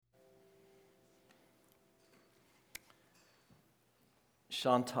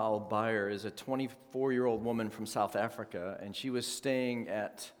Chantal Bayer is a 24-year-old woman from South Africa, and she was staying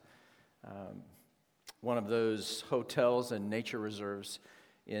at one of those hotels and nature reserves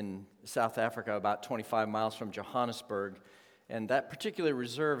in South Africa, about 25 miles from Johannesburg. And that particular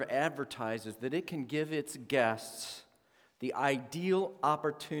reserve advertises that it can give its guests the ideal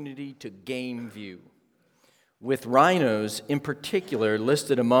opportunity to game view, with rhinos in particular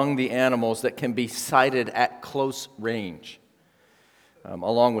listed among the animals that can be sighted at close range,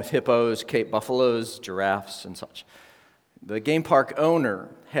 along with hippos, Cape buffaloes, giraffes, and such. The game park owner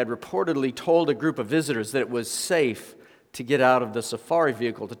had reportedly told a group of visitors that it was safe to get out of the safari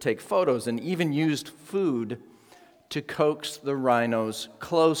vehicle to take photos, and even used food to coax the rhinos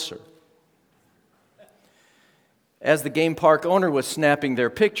closer. As the game park owner was snapping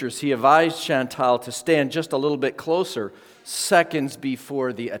their pictures, he advised Chantal to stand just a little bit closer seconds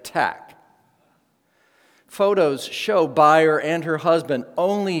before the attack. Photos show Bayer and her husband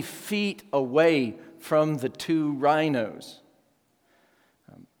only feet away from the two rhinos.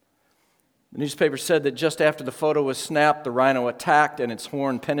 The newspaper said that just after the photo was snapped, the rhino attacked and its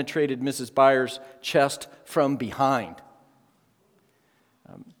horn penetrated Mrs. Bayer's chest from behind,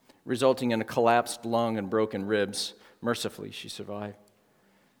 resulting in a collapsed lung and broken ribs. Mercifully, she survived.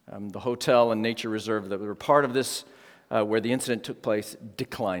 The hotel and nature reserve that were part of this, where the incident took place,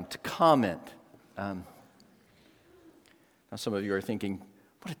 declined to comment. Now, some of you are thinking,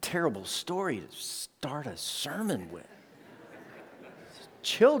 what a terrible story to start a sermon with.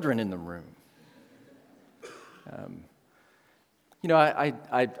 Children in the room.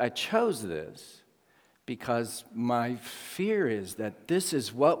 I chose this because my fear is that this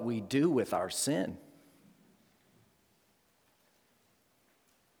is what we do with our sin.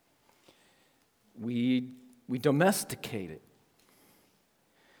 We domesticate it.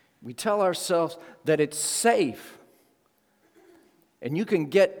 We tell ourselves that it's safe and you can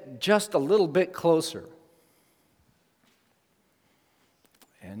get just a little bit closer.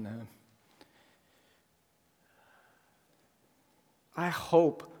 And I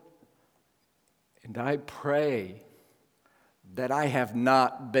hope and I pray that I have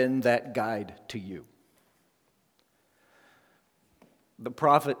not been that guide to you. The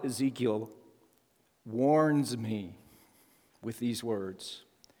prophet Ezekiel warns me with these words.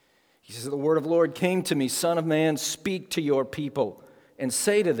 He says, "The word of the Lord came to me, Son of man, speak to your people and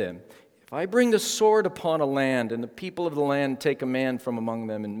say to them, if I bring the sword upon a land, and the people of the land take a man from among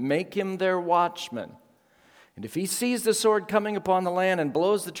them, and make him their watchman, and if he sees the sword coming upon the land, and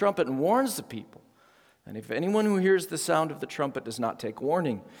blows the trumpet, and warns the people, and if anyone who hears the sound of the trumpet does not take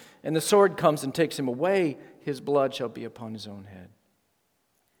warning, and the sword comes and takes him away, his blood shall be upon his own head."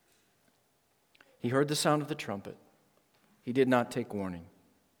 He heard the sound of the trumpet. He did not take warning.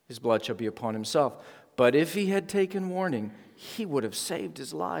 His blood shall be upon himself. But if he had taken warning, he would have saved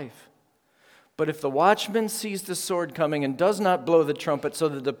his life. But if the watchman sees the sword coming and does not blow the trumpet so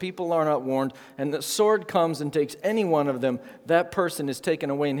that the people are not warned, and the sword comes and takes any one of them, that person is taken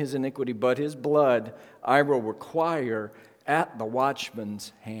away in his iniquity, but his blood I will require at the watchman's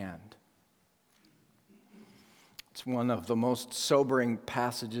hand. It's one of the most sobering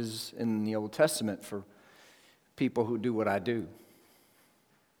passages in the Old Testament for people who do what I do.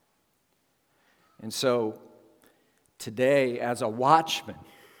 And so, today, as a watchman,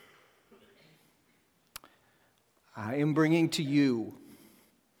 I am bringing to you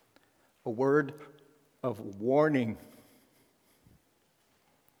a word of warning.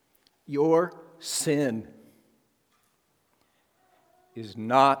 Your sin is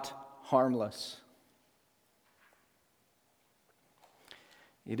not harmless.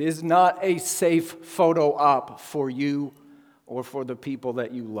 It is not a safe photo op for you or for the people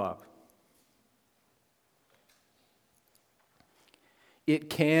that you love. It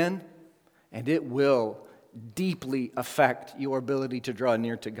can and it will deeply affect your ability to draw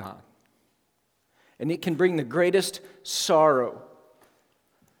near to God. And it can bring the greatest sorrow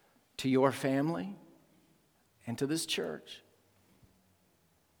to your family and to this church.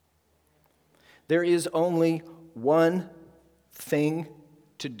 There is only one thing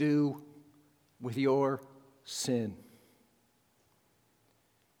to do with your sin: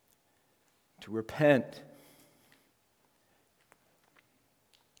 to repent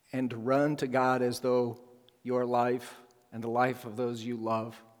and to run to God as though your life and the life of those you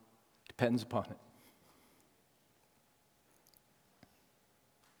love depends upon it.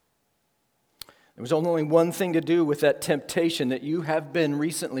 There was only one thing to do with that temptation that you have been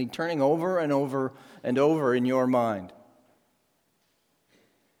recently turning over and over and over in your mind.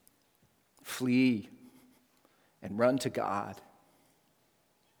 Flee and run to God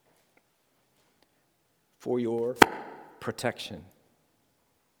for your protection.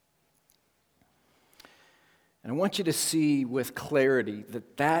 And I want you to see with clarity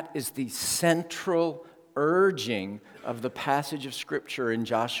that that is the central urging of the passage of Scripture in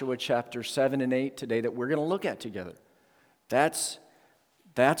Joshua chapter 7 and 8 today that we're going to look at together. That's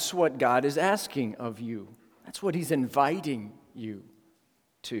what God is asking of you. That's what He's inviting you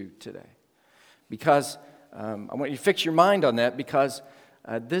to today. Because I want you to fix your mind on that, because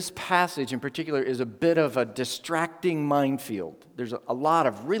this passage in particular is a bit of a distracting minefield. There's a lot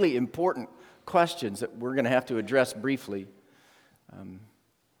of really important questions that we're going to have to address briefly.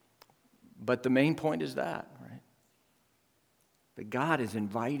 But the main point is that, right? That God is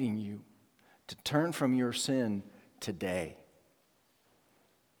inviting you to turn from your sin today.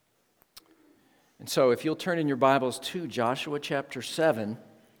 And so if you'll turn in your Bibles to Joshua chapter 7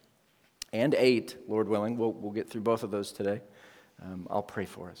 and 8, Lord willing, we'll get through both of those today. I'll pray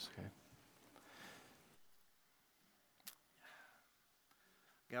for us, okay?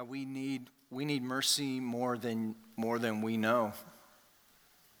 God, we need mercy more than we know.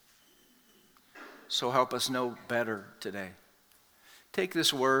 So help us know better today. Take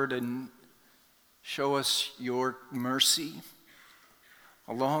this word and show us your mercy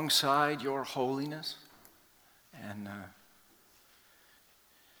alongside your holiness, and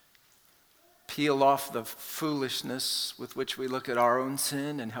peel off the foolishness with which we look at our own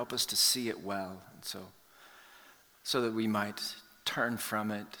sin and help us to see it well, and so that we might turn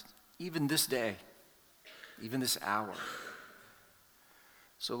from it even this day, even this hour.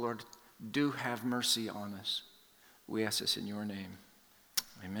 So Lord, do have mercy on us. We ask this in your name.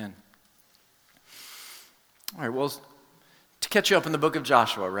 Amen. All right, well, to catch you up in the book of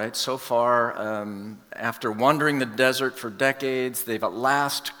Joshua, right? So far, after wandering the desert for decades,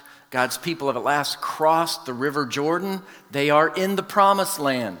 God's people have at last crossed the river Jordan. They are in the promised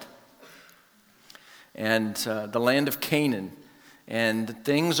land, and the land of Canaan. And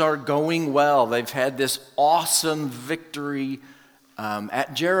things are going well. They've had this awesome victory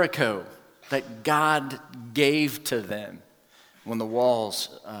at Jericho that God gave to them when the walls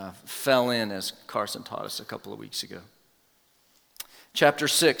fell in, as Carson taught us a couple of weeks ago. Chapter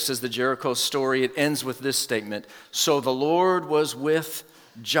 6 is the Jericho story. It ends with this statement: "So the Lord was with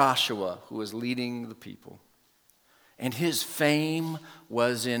Joshua, who was leading the people, and his fame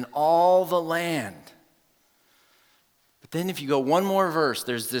was in all the land." But then if you go one more verse,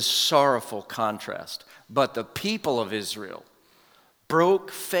 there's this sorrowful contrast. "But the people of Israel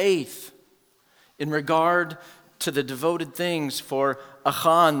broke faith in regard to the devoted things, for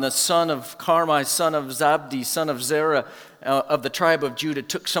Achan, the son of Carmi, son of Zabdi, son of Zerah, of the tribe of Judah,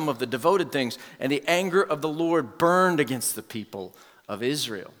 took some of the devoted things, and the anger of the Lord burned against the people of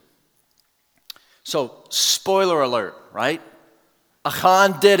Israel." So, spoiler alert, right?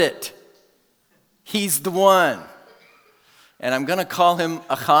 Achan did it. He's the one. And I'm going to call him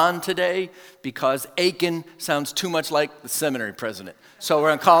Achan today because Achan sounds too much like the seminary president. So we're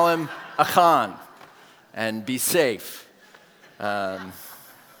going to call him Achan and be safe in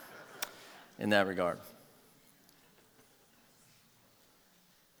that regard.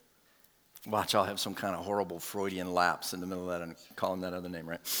 Watch, I'll have some kind of horrible Freudian lapse in the middle of that and call him that other name,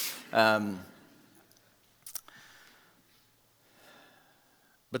 right?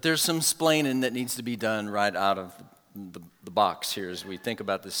 But there's some splaining that needs to be done right out of the box here as we think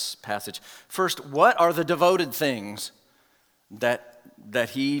about this passage. First, what are the devoted things that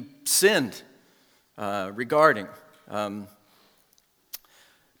he sinned regarding?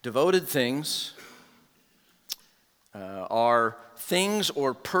 Devoted things are things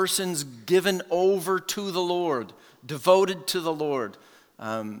or persons given over to the Lord, devoted to the Lord.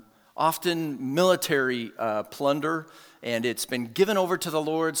 Often military plunder, and it's been given over to the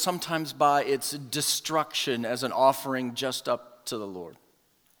Lord, sometimes by its destruction as an offering just up to the Lord.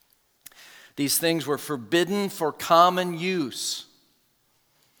 These things were forbidden for common use,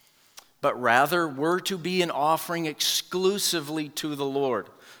 but rather were to be an offering exclusively to the Lord.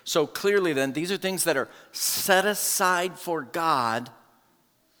 So clearly then, these are things that are set aside for God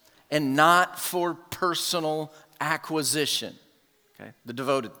and not for personal acquisition. Okay? The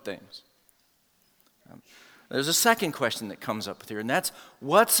devoted things. There's a second question that comes up here, and that's,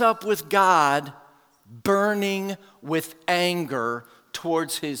 what's up with God burning with anger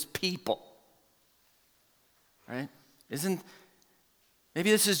towards his people? Right?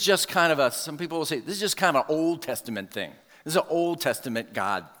 Maybe this is just kind of some people will say, this is just kind of an Old Testament thing. This is an Old Testament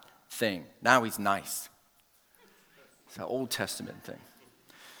God thing. Now he's nice. It's an Old Testament thing.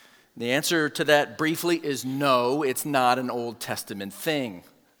 The answer to that briefly is no, it's not an Old Testament thing.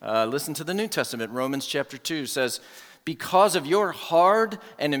 Listen to the New Testament. Romans chapter 2 says, "Because of your hard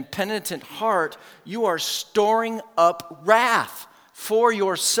and impenitent heart, you are storing up wrath for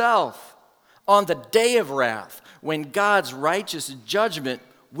yourself on the day of wrath, when God's righteous judgment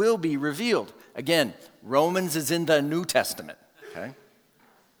will be revealed. Again, Romans is in the New Testament, okay?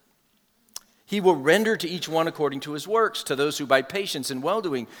 He will render to each one according to his works. To those who by patience and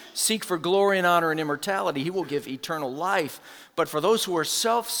well-doing seek for glory and honor and immortality, he will give eternal life. But for those who are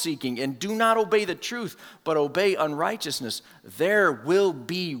self-seeking and do not obey the truth, but obey unrighteousness, there will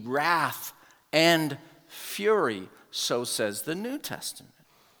be wrath and fury. So says the New Testament.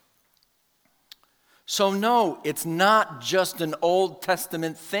 So no, it's not just an Old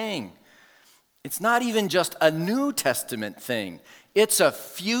Testament thing. It's not even just a New Testament thing. It's a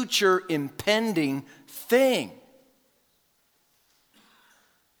future impending thing.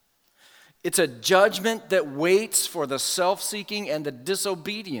 It's a judgment that waits for the self-seeking and the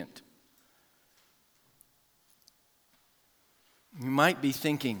disobedient. You might be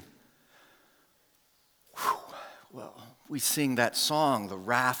thinking, well, we sing that song, the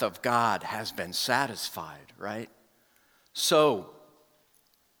wrath of God has been satisfied, right? So,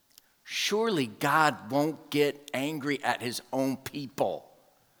 surely God won't get angry at his own people.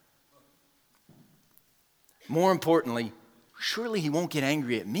 More importantly, surely he won't get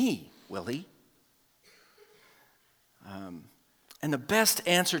angry at me, will he? And the best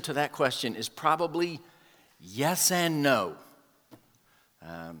answer to that question is probably yes and no.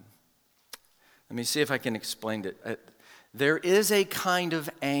 Let me see if I can explain it. There is a kind of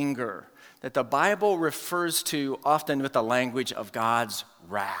anger that the Bible refers to often with the language of God's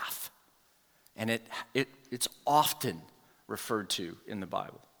wrath. And it's often referred to in the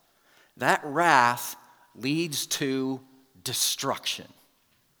Bible. That wrath leads to destruction.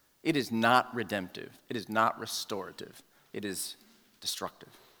 It is not redemptive. It is not restorative. It is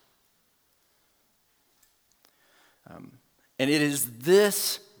destructive. And it is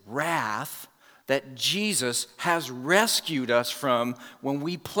this wrath that Jesus has rescued us from when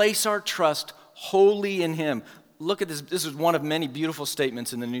we place our trust wholly in him. Look at this. This is one of many beautiful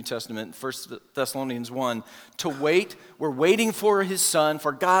statements in the New Testament, 1 Thessalonians 1. To wait, we're waiting for his Son,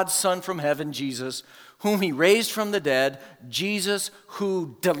 for God's Son from heaven, Jesus, whom he raised from the dead, Jesus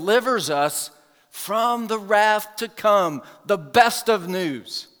who delivers us from the wrath to come, the best of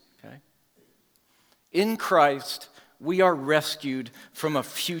news. Okay? In Christ, we are rescued from a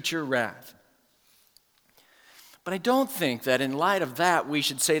future wrath. But I don't think that in light of that, we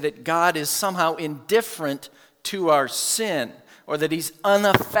should say that God is somehow indifferent to our sin, or that he's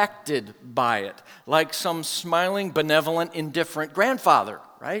unaffected by it, like some smiling, benevolent, indifferent grandfather,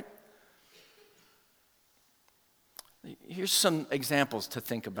 right? Here's some examples to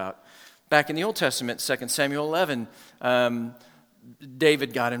think about. Back in the Old Testament, 2 Samuel 11,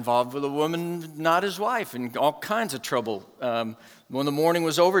 David got involved with a woman, not his wife, in all kinds of trouble. When the mourning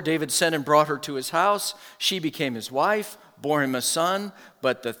was over, David sent and brought her to his house. She became his wife, bore him a son,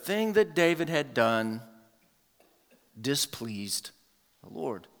 but the thing that David had done displeased the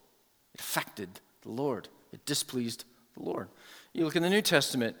Lord. It affected the Lord. It displeased the Lord. You look in the New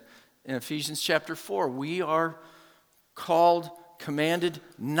Testament, in Ephesians chapter 4, we are commanded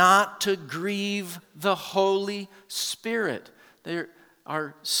not to grieve the Holy Spirit.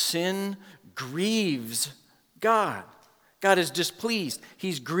 Our sin grieves God. God is displeased.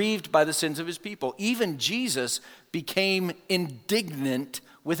 He's grieved by the sins of his people. Even Jesus became indignant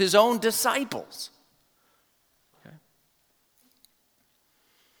with his own disciples.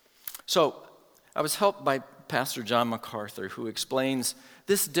 So, I was helped by Pastor John MacArthur, who explains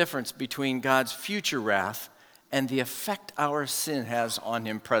this difference between God's future wrath and the effect our sin has on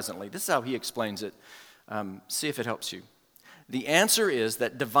him presently. This is how he explains it. See if it helps you. The answer is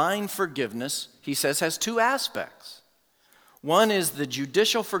that divine forgiveness, he says, has two aspects. One is the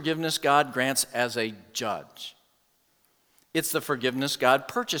judicial forgiveness God grants as a judge. It's the forgiveness God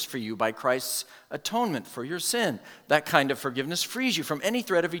purchased for you by Christ's atonement for your sin. That kind of forgiveness frees you from any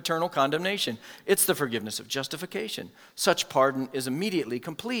threat of eternal condemnation. It's the forgiveness of justification. Such pardon is immediately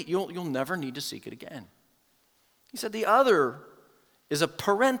complete. You'll never need to seek it again. He said the other is a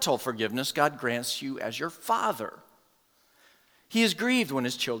parental forgiveness God grants you as your father. He is grieved when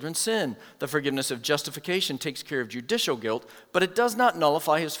his children sin. The forgiveness of justification takes care of judicial guilt, but it does not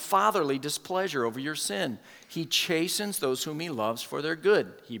nullify his fatherly displeasure over your sin. He chastens those whom he loves for their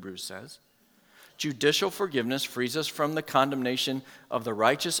good, Hebrews says. Judicial forgiveness frees us from the condemnation of the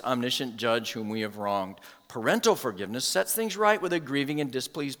righteous, omniscient judge whom we have wronged. Parental forgiveness sets things right with a grieving and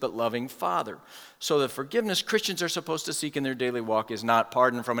displeased but loving father. So the forgiveness Christians are supposed to seek in their daily walk is not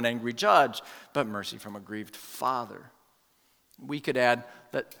pardon from an angry judge, but mercy from a grieved father. We could add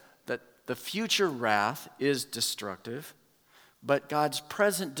that the future wrath is destructive, but God's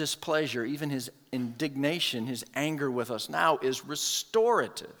present displeasure, even his indignation, his anger with us now, is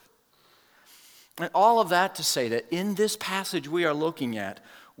restorative. And all of that to say that in this passage we are looking at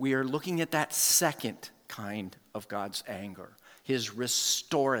that second kind of God's anger, his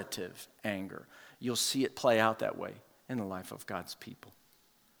restorative anger. You'll see it play out that way in the life of God's people.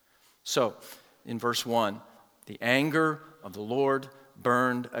 So, in verse 1, the anger of the Lord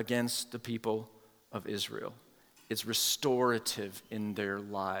burned against the people of Israel. It's restorative in their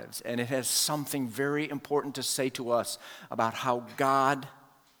lives. And it has something very important to say to us about how God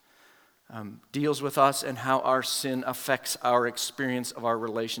deals with us and how our sin affects our experience of our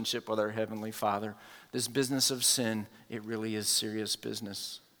relationship with our Heavenly Father. This business of sin, it really is serious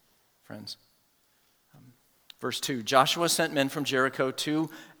business, friends. Verse 2, Joshua sent men from Jericho to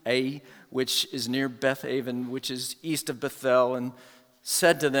Ai, which is near Beth-aven, which is east of Bethel, and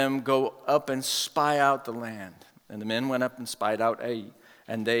said to them, go up and spy out the land. And the men went up and spied out Ai.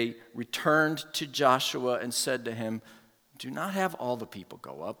 And they returned to Joshua and said to him, do not have all the people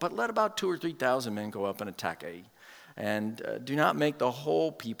go up, but let about 2,000 or 3,000 men go up and attack Ai. And do not make the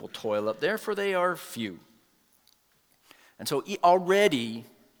whole people toil up there, for they are few. And so already,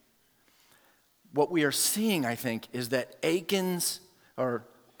 what we are seeing, I think, is that Achan's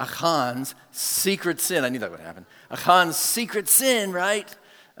secret sin, I knew that would happen. Achan's secret sin, right,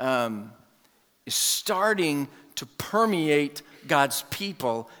 is starting to permeate God's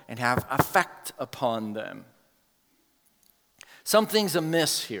people and have effect upon them. Something's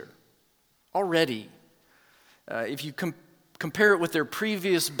amiss here already. If you compare it with their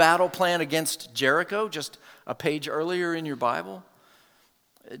previous battle plan against Jericho, just a page earlier in your Bible,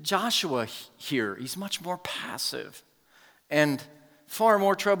 Joshua here, he's much more passive. And far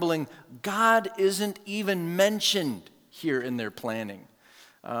more troubling, God isn't even mentioned here in their planning.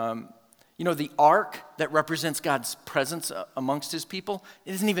 The ark that represents God's presence amongst his people,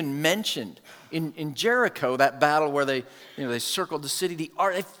 it isn't even mentioned. In Jericho, that battle where they circled the city,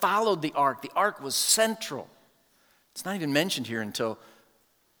 they followed the ark. The ark was central. It's not even mentioned here until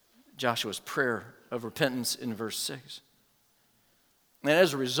Joshua's prayer of repentance in verse 6. And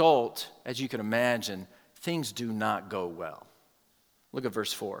as a result, as you can imagine, things do not go well. Look at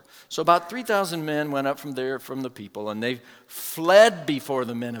verse 4. So about 3,000 men went up from there from the people, and they fled before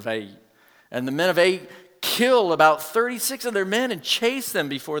the men of Ai. And the men of Ai killed about 36 of their men and chased them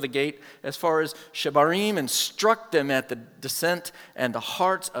before the gate as far as Shebarim and struck them at the descent, and the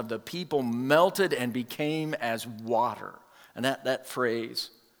hearts of the people melted and became as water. And that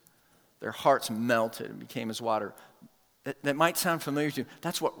phrase, their hearts melted and became as water, that might sound familiar to you.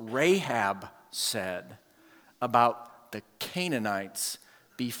 That's what Rahab said about the Canaanites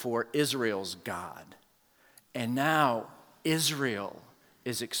before Israel's God. And now Israel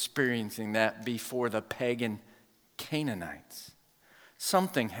is experiencing that before the pagan Canaanites.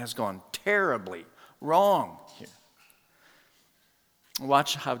 Something has gone terribly wrong here.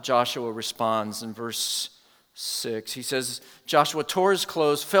 Watch how Joshua responds in verse 6. He says, Joshua tore his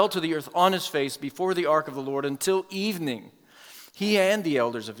clothes, fell to the earth on his face before the ark of the Lord until evening, he and the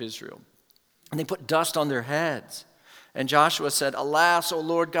elders of Israel. And they put dust on their heads. And Joshua said, alas, O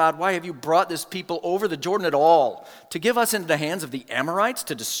Lord God, why have you brought this people over the Jordan at all? To give us into the hands of the Amorites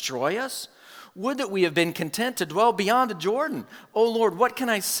to destroy us? Would that we have been content to dwell beyond the Jordan. O Lord, what can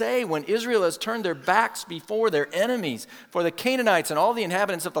I say when Israel has turned their backs before their enemies? For the Canaanites and all the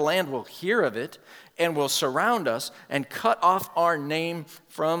inhabitants of the land will hear of it and will surround us and cut off our name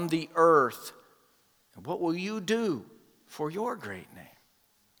from the earth. And what will you do for your great name?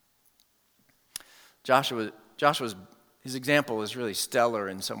 Joshua's his example is really stellar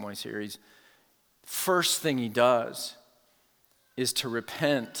in some ways here. First thing he does is to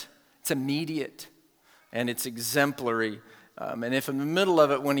repent. It's immediate and it's exemplary. And if in the middle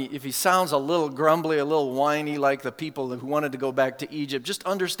of it, if he sounds a little grumbly, a little whiny like the people who wanted to go back to Egypt, just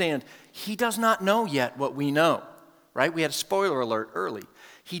understand he does not know yet what we know, right? We had a spoiler alert early.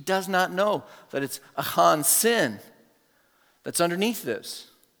 He does not know that it's Achan's sin that's underneath this.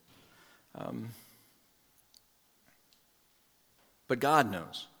 But God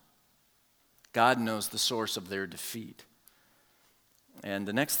knows. God knows the source of their defeat. And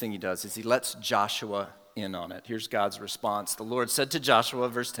the next thing he does is he lets Joshua in on it. Here's God's response. The Lord said to Joshua,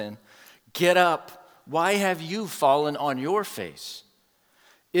 verse 10, get up. Why have you fallen on your face?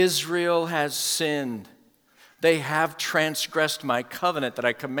 Israel has sinned. They have transgressed my covenant that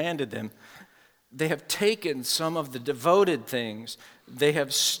I commanded them. They have taken some of the devoted things. They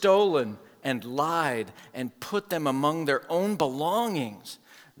have stolen and lied and put them among their own belongings.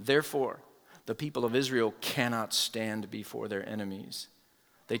 Therefore, the people of Israel cannot stand before their enemies.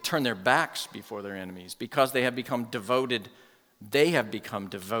 They turn their backs before their enemies because they have become devoted. They have become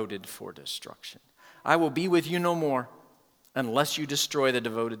devoted for destruction. I will be with you no more. unless you destroy the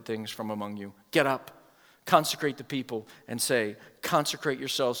devoted things from among you. Get up, consecrate the people, and say, consecrate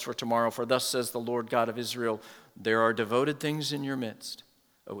yourselves for tomorrow, for thus says the Lord God of Israel, there are devoted things in your midst,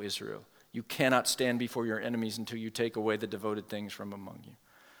 O Israel. You cannot stand before your enemies until you take away the devoted things from among you.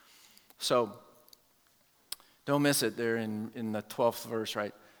 So, don't miss it there in the 12th verse,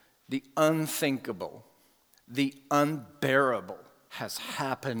 right? The unthinkable, the unbearable has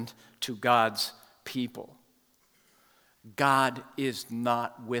happened to God's people. God is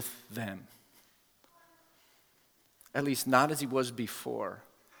not with them. At least not as he was before.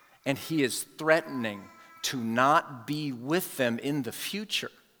 And he is threatening to not be with them in the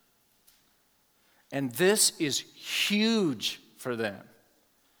future. And this is huge for them.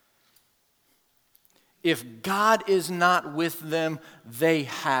 If God is not with them, they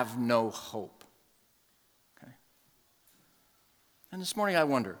have no hope. Okay? And this morning I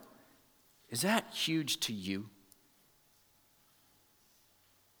wonder, is that huge to you?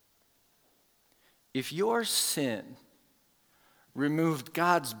 If your sin removed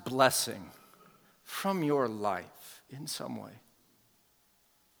God's blessing from your life in some way,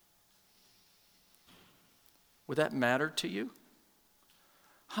 would that matter to you?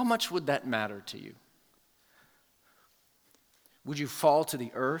 How much would that matter to you? Would you fall to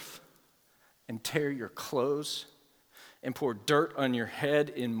the earth and tear your clothes and pour dirt on your head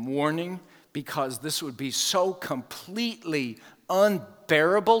in mourning because this would be so completely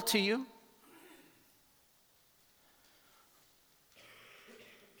unbearable to you?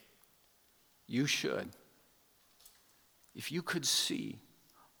 You should. If you could see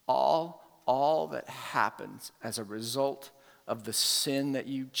all that happens as a result of the sin that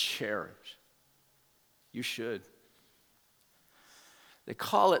you cherish, you should. They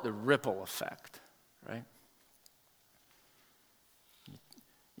call it the ripple effect, right?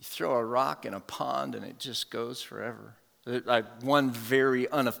 You throw a rock in a pond and it just goes forever. One very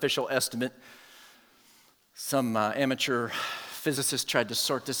unofficial estimate, some amateur physicist tried to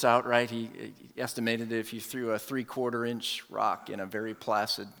sort this out, right? He estimated that if you threw a 3/4 inch rock in a very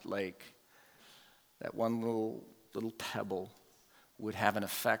placid lake, that one little pebble would have an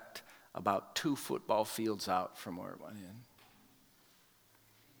effect about 2 football fields out from where it went in.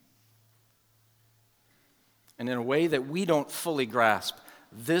 And in a way that we don't fully grasp,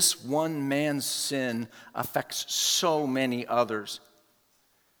 this one man's sin affects so many others.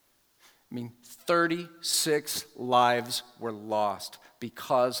 I mean, 36 lives were lost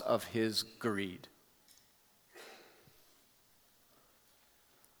because of his greed.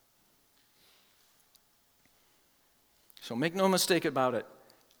 So make no mistake about it.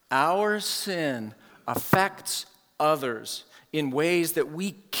 Our sin affects others in ways that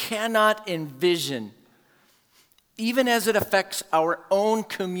we cannot envision, even as it affects our own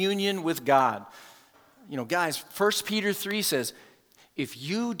communion with God. You know, guys, 1 Peter 3 says, if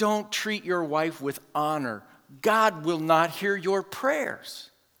you don't treat your wife with honor, God will not hear your prayers.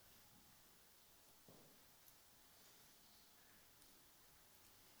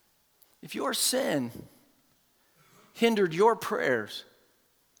 If your sin hindered your prayers,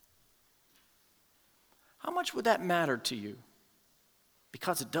 how much would that matter to you?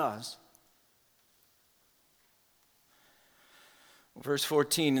 Because it does. Verse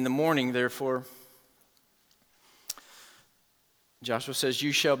 14, in the morning, therefore, Joshua says,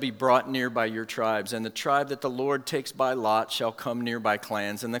 you shall be brought near by your tribes, and the tribe that the Lord takes by lot shall come near by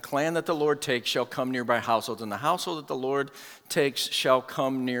clans, and the clan that the Lord takes shall come near by households, and the household that the Lord takes shall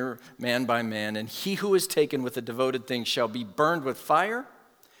come near man by man, and he who is taken with the devoted thing shall be burned with fire,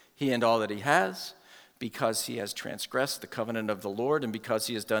 he and all that he has, because he has transgressed the covenant of the Lord, and because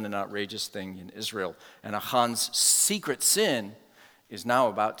he has done an outrageous thing in Israel. And Achan's secret sin is now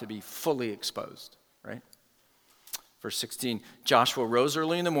about to be fully exposed, right? Verse 16, Joshua rose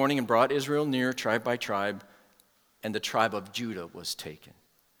early in the morning and brought Israel near tribe by tribe, and the tribe of Judah was taken.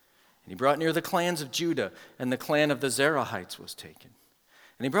 And he brought near the clans of Judah, and the clan of the Zerahites was taken.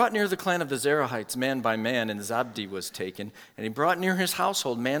 And he brought near the clan of the Zerahites man by man, and Zabdi was taken. And he brought near his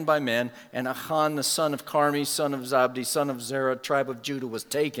household man by man, and Achan the son of Carmi, son of Zabdi, son of Zerah, tribe of Judah, was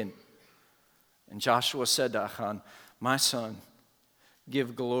taken. And Joshua said to Achan, my son,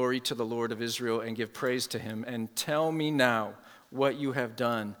 give glory to the Lord of Israel and give praise to him, and tell me now what you have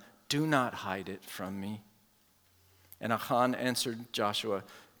done. Do not hide it from me. And Achan answered Joshua,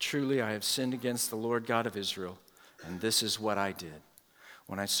 truly I have sinned against the Lord God of Israel, and this is what I did.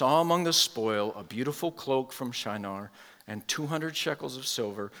 When I saw among the spoil a beautiful cloak from Shinar, and 200 shekels of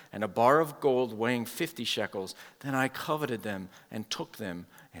silver, and a bar of gold weighing 50 shekels, then I coveted them and took them,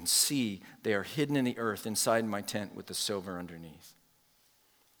 and see, they are hidden in the earth inside my tent with the silver underneath.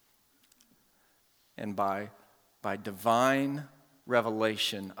 And by by divine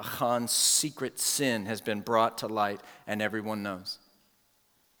revelation, Achan's secret sin has been brought to light, and everyone knows.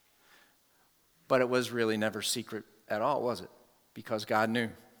 But it was really never secret at all, was it? Because God knew.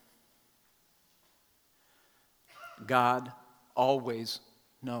 God always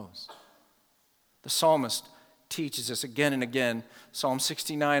knows. The psalmist teaches us again and again, Psalm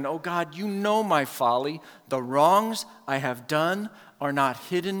 69, "Oh God, you know my folly. The wrongs I have done are not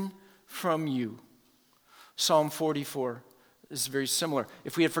hidden from you." Psalm 44 is very similar.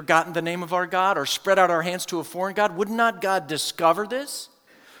 "If we had forgotten the name of our God or spread out our hands to a foreign God, would not God discover this?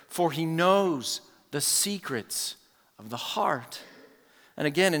 For he knows the secrets of the heart." And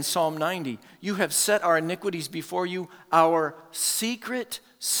again in Psalm 90, "You have set our iniquities before you, our secret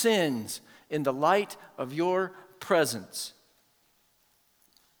sins, in the light of your presence."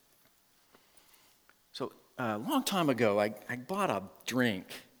 So a long time ago, I bought a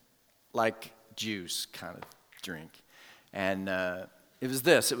drink, like juice kind of drink. And it was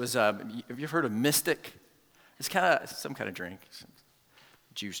this. It was, have you heard of Mystic? It's kind of some kind of drink,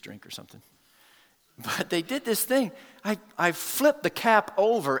 juice drink or something. But they did this thing. I flipped the cap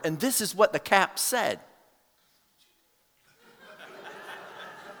over, and this is what the cap said.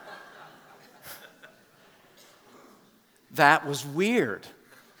 That was weird,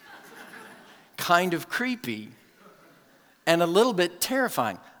 kind of creepy, and a little bit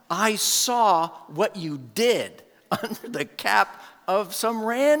terrifying. I saw what you did under the cap of some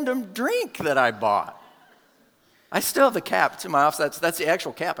random drink that I bought. I still have the cap. It's in my office. That's the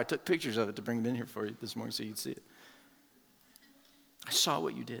actual cap. I took pictures of it to bring it in here for you this morning so you'd see it. I saw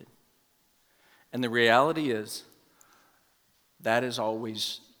what you did. And the reality is, that is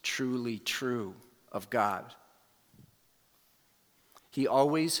always truly true of God. He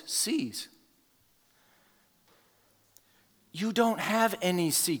always sees. You don't have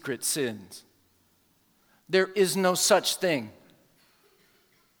any secret sins. There is no such thing.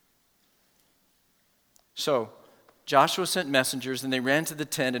 So, Joshua sent messengers, and they ran to the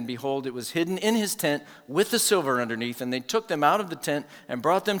tent, and behold, it was hidden in his tent with the silver underneath. And they took them out of the tent and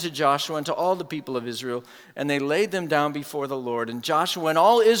brought them to Joshua and to all the people of Israel, and they laid them down before the Lord. And Joshua and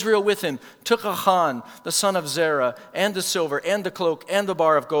all Israel with him took Achan, the son of Zerah, and the silver, and the cloak, and the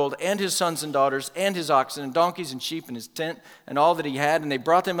bar of gold, and his sons and daughters, and his oxen, and donkeys, and sheep, and his tent, and all that he had, and they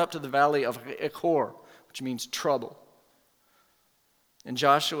brought them up to the valley of Achor, which means trouble. And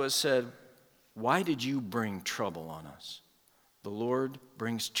Joshua said, "Why did you bring trouble on us? The Lord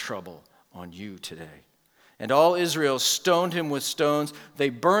brings trouble on you today." And all Israel stoned him with stones. They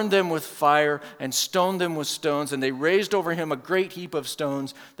burned them with fire and stoned them with stones. And they raised over him a great heap of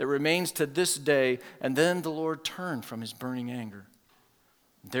stones that remains to this day. And then the Lord turned from his burning anger.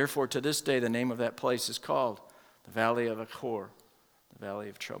 Therefore, to this day, the name of that place is called the Valley of Achor, the Valley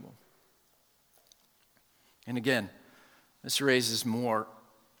of Trouble. And again, this raises more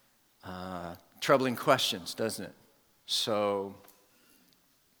troubling questions, doesn't it? So,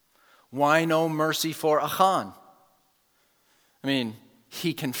 why no mercy for Achan? I mean,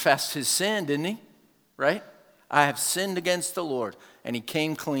 he confessed his sin, didn't he? Right? "I have sinned against the Lord," and he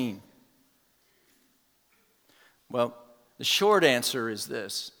came clean. Well, the short answer is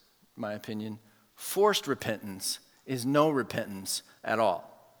this, in my opinion: forced repentance is no repentance at all.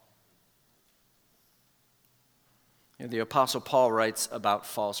 The Apostle Paul writes about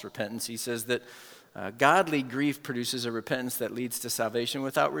false repentance. He says that godly grief produces a repentance that leads to salvation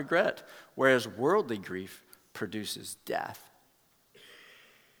without regret, whereas worldly grief produces death.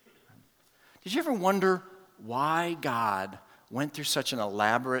 Did you ever wonder why God went through such an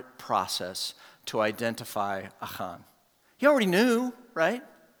elaborate process to identify Achan? He already knew, right?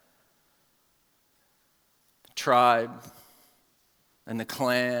 The tribe, and the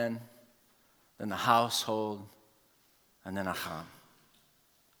clan, and the household, and then Achan.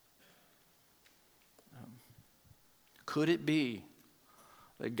 Could it be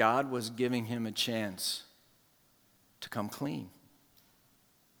that God was giving him a chance to come clean?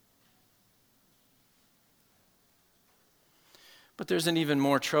 But there's an even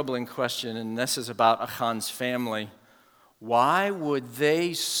more troubling question, and this is about Achan's family. Why would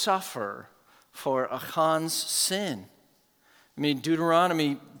they suffer for Achan's sin? I mean,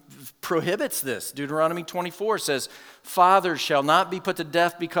 Deuteronomy prohibits this. Deuteronomy 24 says, "Fathers shall not be put to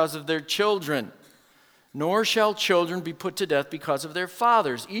death because of their children, nor shall children be put to death because of their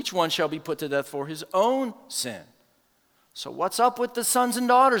fathers. Each one shall be put to death for his own sin." So what's up with the sons and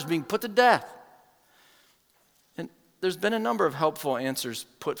daughters being put to death? And there's been a number of helpful answers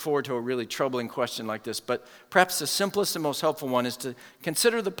put forward to a really troubling question like this, but perhaps the simplest and most helpful one is to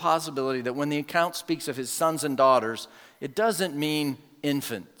consider the possibility that when the account speaks of his sons and daughters, it doesn't mean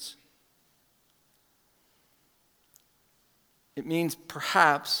infants. It means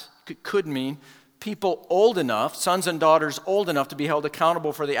perhaps, it could mean people old enough, sons and daughters old enough to be held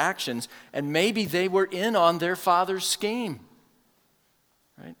accountable for the actions, and maybe they were in on their father's scheme.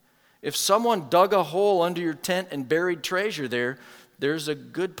 Right? If someone dug a hole under your tent and buried treasure there, there's a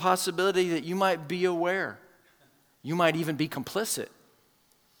good possibility that you might be aware. You might even be complicit.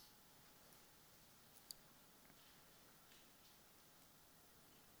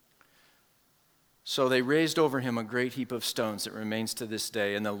 So they raised over him a great heap of stones that remains to this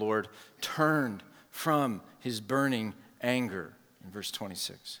day, and the Lord turned from his burning anger, in verse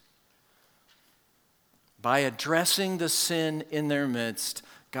 26. By addressing the sin in their midst,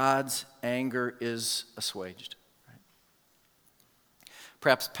 God's anger is assuaged. Right?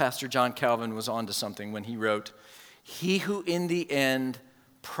 Perhaps Pastor John Calvin was onto something when he wrote, "He who in the end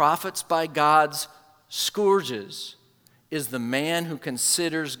profits by God's scourges is the man who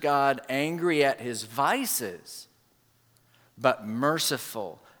considers God angry at his vices, but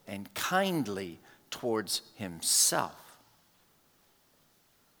merciful and kindly towards himself."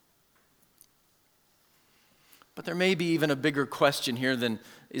 But there may be even a bigger question here than,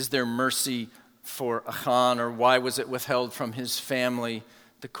 is there mercy for Achan, or why was it withheld from his family?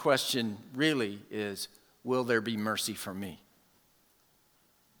 The question really is, will there be mercy for me?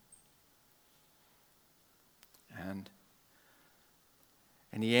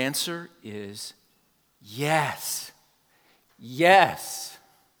 And the answer is yes. Yes.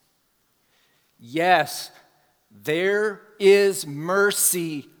 Yes. There is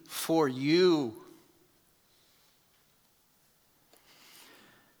mercy for you.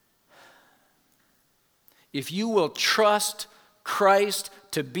 If you will trust Christ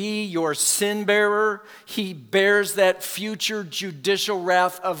to be your sin bearer, he bears that future judicial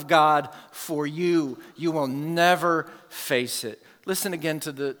wrath of God for you. You will never face it. Listen again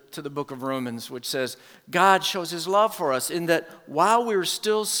to the book of Romans, which says, God shows his love for us in that while we were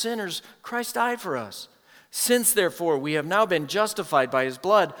still sinners, Christ died for us. Since, therefore, we have now been justified by his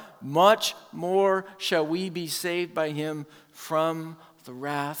blood, much more shall we be saved by him from the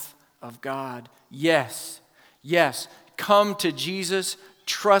wrath of God. Yes, yes, come to Jesus,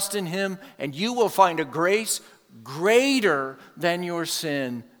 trust in him, and you will find a grace greater than your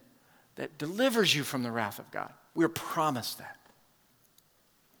sin that delivers you from the wrath of God. We're promised that.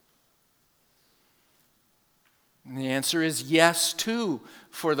 And the answer is yes, too,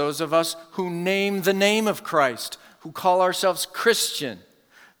 for those of us who name the name of Christ, who call ourselves Christian.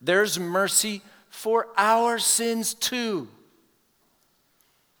 There's mercy for our sins, too.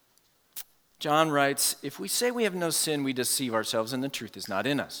 John writes, if we say we have no sin, we deceive ourselves, and the truth is not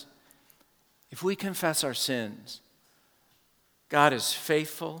in us. If we confess our sins, God is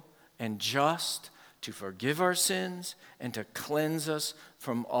faithful and just to forgive our sins and to cleanse us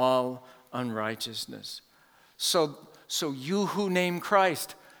from all unrighteousness. So you who name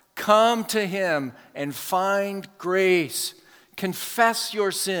Christ, come to him and find grace. Confess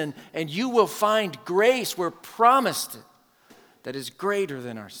your sin, and you will find grace. We're promised it, that is greater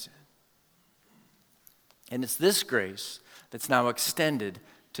than our sin. And it's this grace that's now extended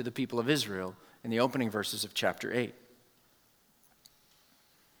to the people of Israel in the opening verses of chapter 8.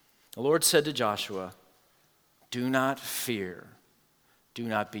 The Lord said to Joshua, do not fear, do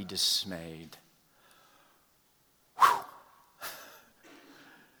not be dismayed. Whew.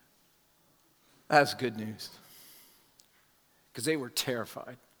 That's good news. Because they were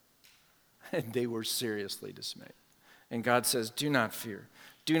terrified. And they were seriously dismayed. And God says, do not fear.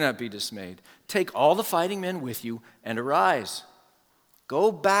 Do not be dismayed. Take all the fighting men with you and arise.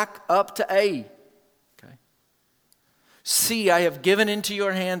 Go back up to Ai. Okay. See, I have given into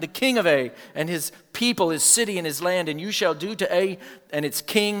your hand the king of Ai and his people, his city and his land, and you shall do to Ai and its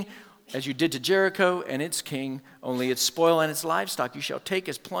king as you did to Jericho and its king, only its spoil and its livestock you shall take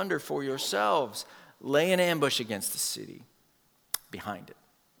as plunder for yourselves. Lay an ambush against the city behind it.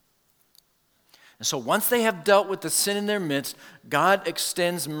 And so once they have dealt with the sin in their midst, God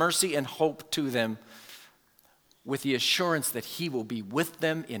extends mercy and hope to them with the assurance that he will be with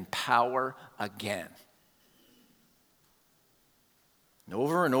them in power again. And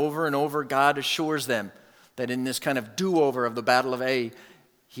over and over and over, God assures them that in this kind of do-over of the Battle of Ai,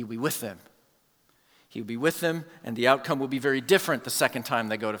 he will be with them. He will be with them, and the outcome will be very different the second time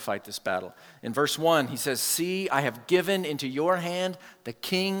they go to fight this battle. In verse 1, he says, see, I have given into your hand the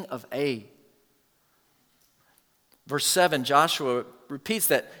king of Ai. Verse 7, Joshua repeats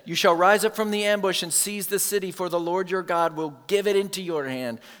that, you shall rise up from the ambush and seize the city, for the Lord your God will give it into your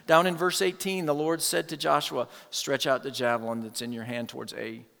hand. Down in verse 18, the Lord said to Joshua, stretch out the javelin that's in your hand towards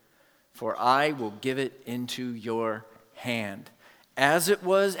Ai, for I will give it into your hand. as it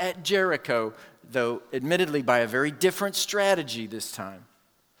was at Jericho, though admittedly by a very different strategy this time.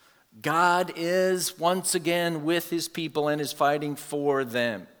 God is once again with his people and is fighting for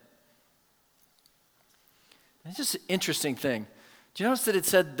them. It's just an interesting thing. Do you notice that it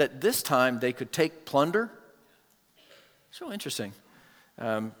said that this time they could take plunder? So interesting.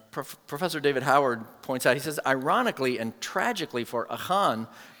 Professor David Howard points out, he says, ironically and tragically for Achan,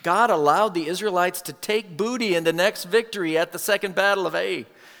 God allowed the Israelites to take booty in the next victory at the Second Battle of Ai.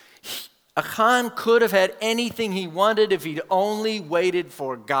 Achan could have had anything he wanted if he'd only waited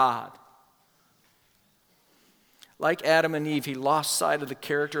for God. Like Adam and Eve, he lost sight of the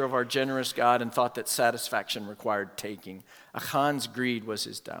character of our generous God and thought that satisfaction required taking. Achan's greed was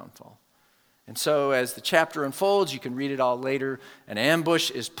his downfall. And so as the chapter unfolds, you can read it all later, an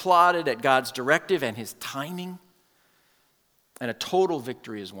ambush is plotted at God's directive and his timing, and a total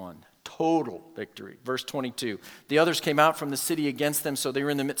victory is won. Total victory. Verse 22, the others came out from the city against them, so they were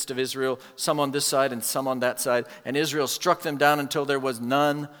in the midst of Israel, some on this side and some on that side, and Israel struck them down until there was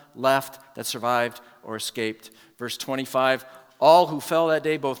none left that survived or escaped. Verse 25, all who fell that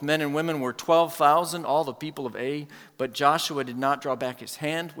day, both men and women, were 12,000, all the people of Ai. But Joshua did not draw back his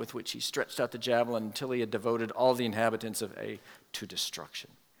hand with which he stretched out the javelin until he had devoted all the inhabitants of Ai to destruction.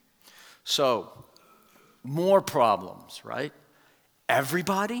 So, more problems, right?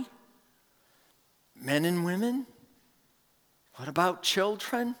 Everybody? Men and women? What about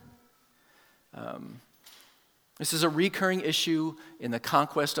children? This is a recurring issue in the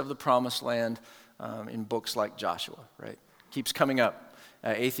conquest of the Promised Land in books like Joshua, right? Keeps coming up.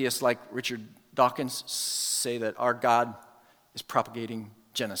 Atheists like Richard Dawkins say that our God is propagating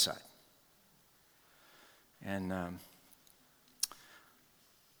genocide. And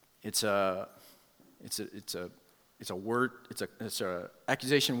it's a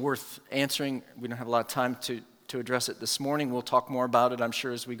accusation worth answering. We don't have a lot of time to address it this morning. We'll talk more about it, I'm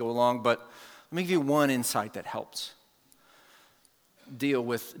sure, as we go along. But let me give you one insight that helps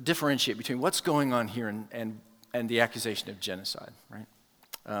differentiate between what's going on here and the accusation of genocide, right?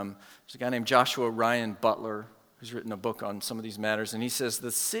 There's a guy named Joshua Ryan Butler who's written a book on some of these matters, and he says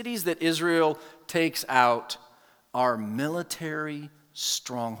the cities that Israel takes out are military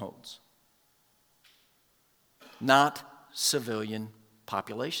strongholds, not civilian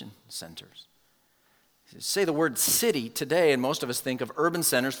population centers. Say the word city today, and most of us think of urban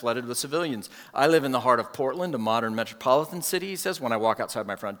centers flooded with civilians. I live in the heart of Portland, a modern metropolitan city, he says. When I walk outside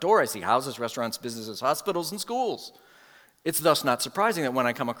my front door, I see houses, restaurants, businesses, hospitals, and schools. It's thus not surprising that when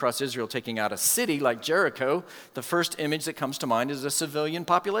I come across Israel taking out a city like Jericho, the first image that comes to mind is a civilian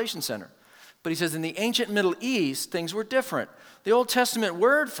population center. But he says in the ancient Middle East, things were different. The Old Testament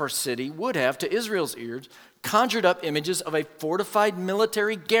word for city would have, to Israel's ears, conjured up images of a fortified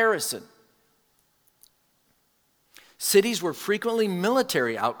military garrison. Cities were frequently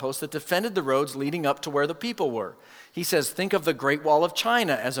military outposts that defended the roads leading up to where the people were. He says, think of the Great Wall of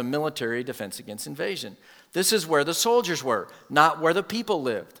China as a military defense against invasion. This is where the soldiers were, not where the people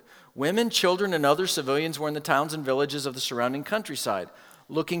lived. Women, children, and other civilians were in the towns and villages of the surrounding countryside,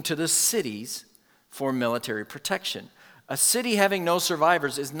 looking to the cities for military protection. A city having no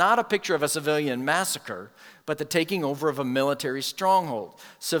survivors is not a picture of a civilian massacre, but the taking over of a military stronghold.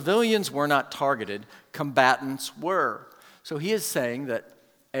 Civilians were not targeted, combatants were. So he is saying that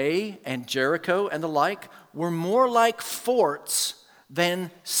Ai and Jericho and the like were more like forts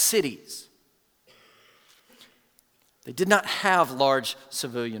than cities. They did not have large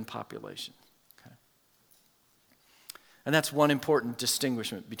civilian population. Okay. And that's one important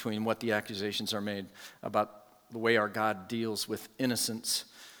distinguishment between what the accusations are made about the way our God deals with innocence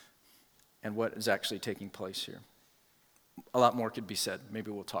and what is actually taking place here. A lot more could be said.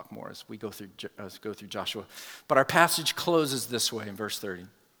 Maybe we'll talk more as we go through Joshua. But our passage closes this way in verse 30.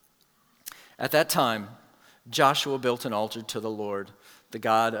 At that time, Joshua built an altar to the Lord, the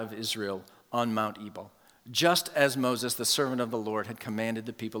God of Israel, on Mount Ebal, just as Moses, the servant of the Lord, had commanded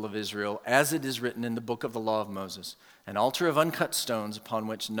the people of Israel, as it is written in the book of the law of Moses, an altar of uncut stones upon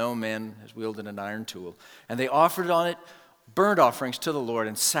which no man has wielded an iron tool. And they offered on it burnt offerings to the Lord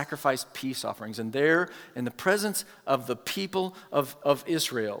and sacrificed peace offerings. And there, in the presence of the people of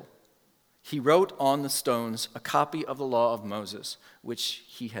Israel, he wrote on the stones a copy of the law of Moses, which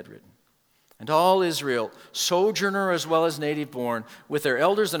he had written. And all Israel, sojourner as well as native born, with their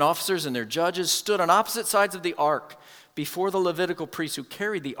elders and officers and their judges, stood on opposite sides of the ark before the Levitical priests who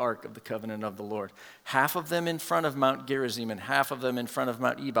carried the ark of the covenant of the Lord, half of them in front of Mount Gerizim and half of them in front of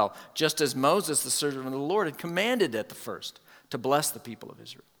Mount Ebal, just as Moses, the servant of the Lord, had commanded at the first to bless the people of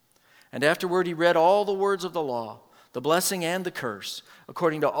Israel. And afterward he read all the words of the law. the blessing and the curse,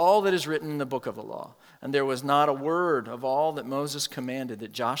 according to all that is written in the book of the law. And there was not a word of all that Moses commanded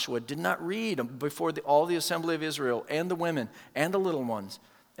that Joshua did not read before all the assembly of Israel, and the women, and the little ones,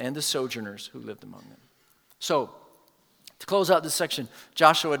 and the sojourners who lived among them. So, to close out this section,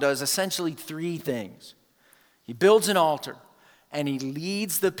 Joshua does essentially three things. He builds an altar, and he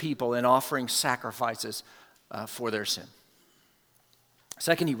leads the people in offering sacrifices for their sin.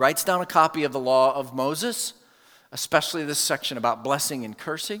 Second, he writes down a copy of the law of Moses, especially this section about blessing and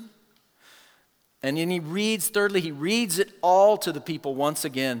cursing. And then thirdly, he reads it all to the people once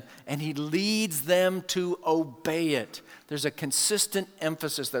again, and he leads them to obey it. There's a consistent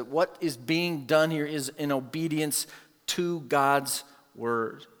emphasis that what is being done here is in obedience to God's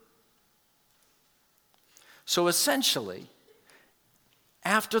word. So essentially,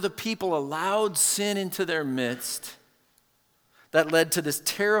 after the people allowed sin into their midst, that led to this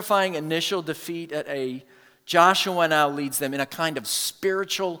terrifying initial defeat at Ai, Joshua now leads them in a kind of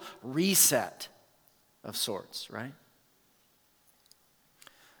spiritual reset of sorts, right?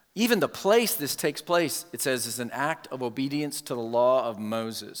 Even the place this takes place, it says, is an act of obedience to the law of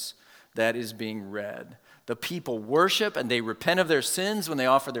Moses that is being read. The people worship and they repent of their sins when they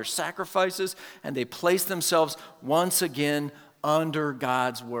offer their sacrifices, and they place themselves once again under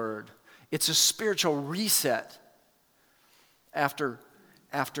God's word. It's a spiritual reset after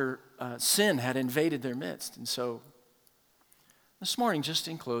sin had invaded their midst. And so, this morning, just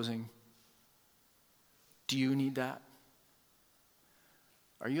in closing, do you need that?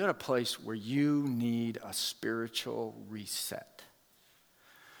 Are you at a place where you need a spiritual reset?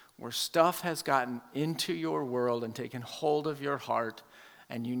 Where stuff has gotten into your world and taken hold of your heart,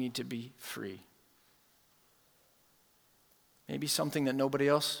 and you need to be free? Maybe something that nobody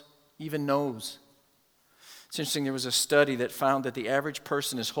else even knows. It's interesting, there was a study that found that the average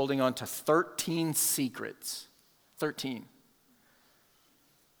person is holding on to 13 secrets. 13.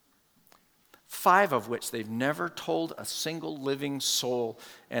 5 of which they've never told a single living soul.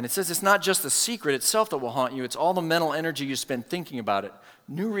 And it says it's not just the secret itself that will haunt you, it's all the mental energy you spend thinking about it.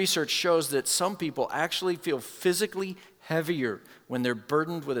 New research shows that some people actually feel physically heavier when they're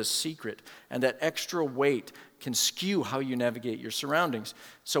burdened with a secret, and that extra weight can skew how you navigate your surroundings.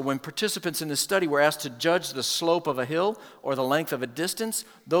 So when participants in this study were asked to judge the slope of a hill or the length of a distance,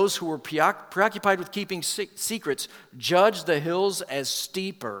 those who were preoccupied with keeping secrets judged the hills as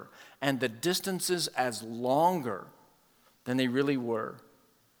steeper and the distances as longer than they really were.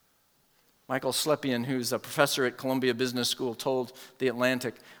 Michael Slepian, who's a professor at Columbia Business School, told The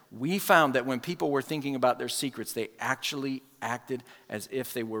Atlantic, "We found that when people were thinking about their secrets, they actually acted as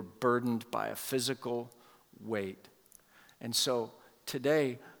if they were burdened by a physical weight." And so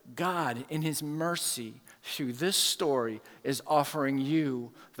today, God, in his mercy, through this story, is offering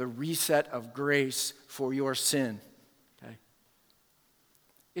you the reset of grace for your sin. Okay?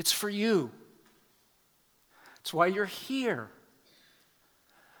 It's for you. It's why you're here.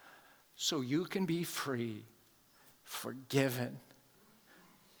 So you can be free, forgiven,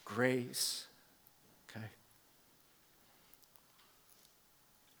 grace. Okay?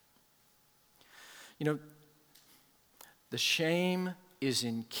 You know, the shame is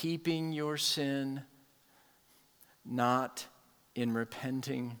in keeping your sin, not in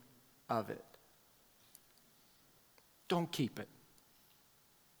repenting of it. Don't keep it.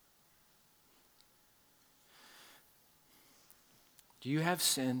 Do you have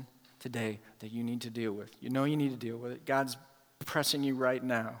sin today that you need to deal with? You know you need to deal with it. God's pressing you right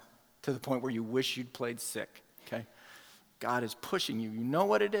now to the point where you wish you'd played sick, okay? God is pushing you. You know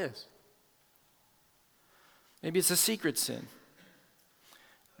what it is. Maybe it's a secret sin.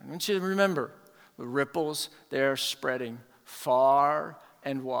 I want you to remember the ripples, they are spreading far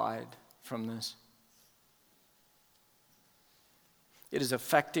and wide from this. It is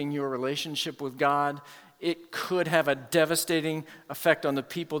affecting your relationship with God. It could have a devastating effect on the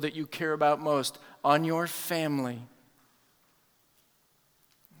people that you care about most, on your family,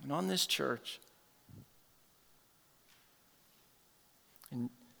 and on this church.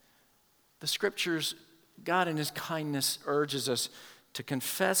 And the scriptures, God in his kindness urges us to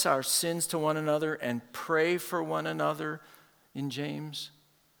confess our sins to one another and pray for one another in James,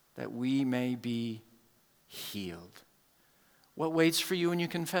 that we may be healed. What waits for you when you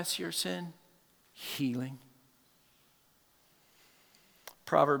confess your sin? Healing.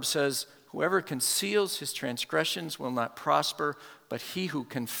 Proverbs says, "Whoever conceals his transgressions will not prosper, but he who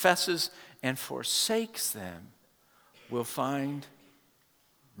confesses and forsakes them will find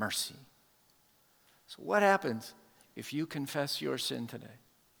mercy." So what happens if you confess your sin today?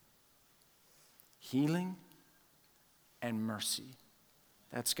 Healing and mercy.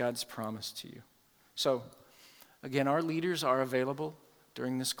 That's God's promise to you. So Again, our leaders are available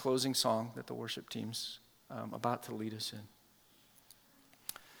during this closing song that the worship team's about to lead us in.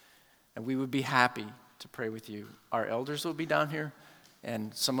 And we would be happy to pray with you. Our elders will be down here,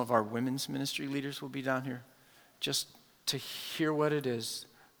 and some of our women's ministry leaders will be down here, just to hear what it is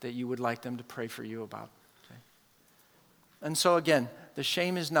that you would like them to pray for you about. Okay? And so again, the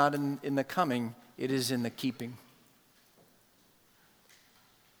shame is not in the coming, it is in the keeping.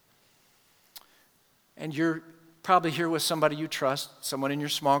 And you're probably here with somebody you trust, someone in your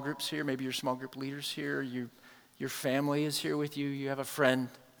small groups here, maybe your small group leaders here, your family is here with you, you have a friend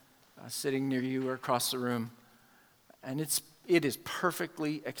sitting near you or across the room. And it is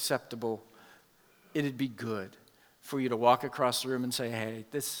perfectly acceptable. It'd be good for you to walk across the room and say, hey,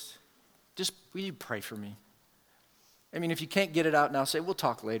 will you pray for me? I mean, if you can't get it out now, say, we'll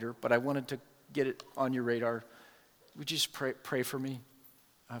talk later, but I wanted to get it on your radar. Would you just pray for me,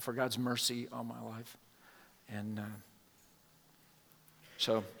 for God's mercy on my life? And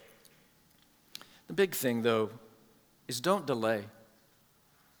so the big thing, though, is don't delay.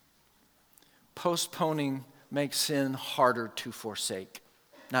 Postponing makes sin harder to forsake,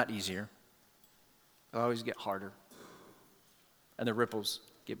 not easier. It'll always get harder. And the ripples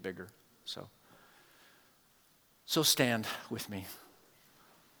get bigger. So stand with me.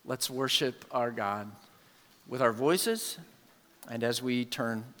 Let's worship our God with our voices and as we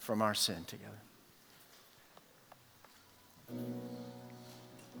turn from our sin together.